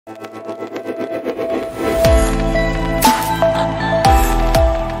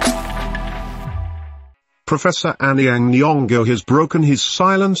Professor Anyang Nyong'o has broken his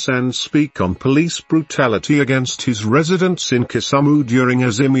silence and speak on police brutality against his residents in Kisumu during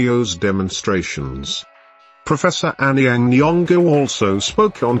Azimio's demonstrations. Professor Anyang Nyong'o also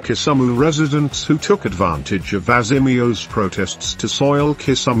spoke on Kisumu residents who took advantage of Azimio's protests to soil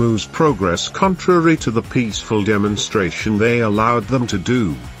Kisumu's progress contrary to the peaceful demonstration they allowed them to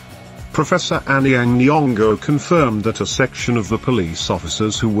do. Professor Anyang Nyong'o confirmed that a section of the police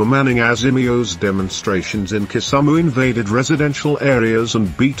officers who were manning Azimio's demonstrations in Kisumu invaded residential areas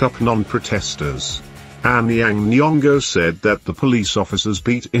and beat up non-protesters. Anyang Nyong'o said that the police officers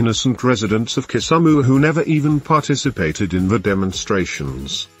beat innocent residents of Kisumu who never even participated in the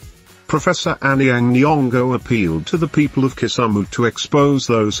demonstrations. Professor Anyang Nyong'o appealed to the people of Kisumu to expose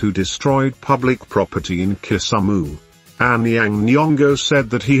those who destroyed public property in Kisumu. Anyang Nyong'o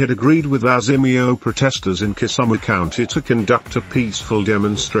said that he had agreed with Azimio protesters in Kisumu County to conduct a peaceful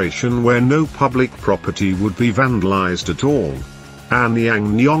demonstration where no public property would be vandalized at all.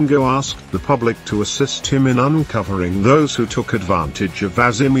 Anyang Nyong'o asked the public to assist him in uncovering those who took advantage of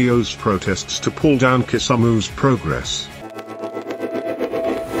Azimio's protests to pull down Kisumu's progress.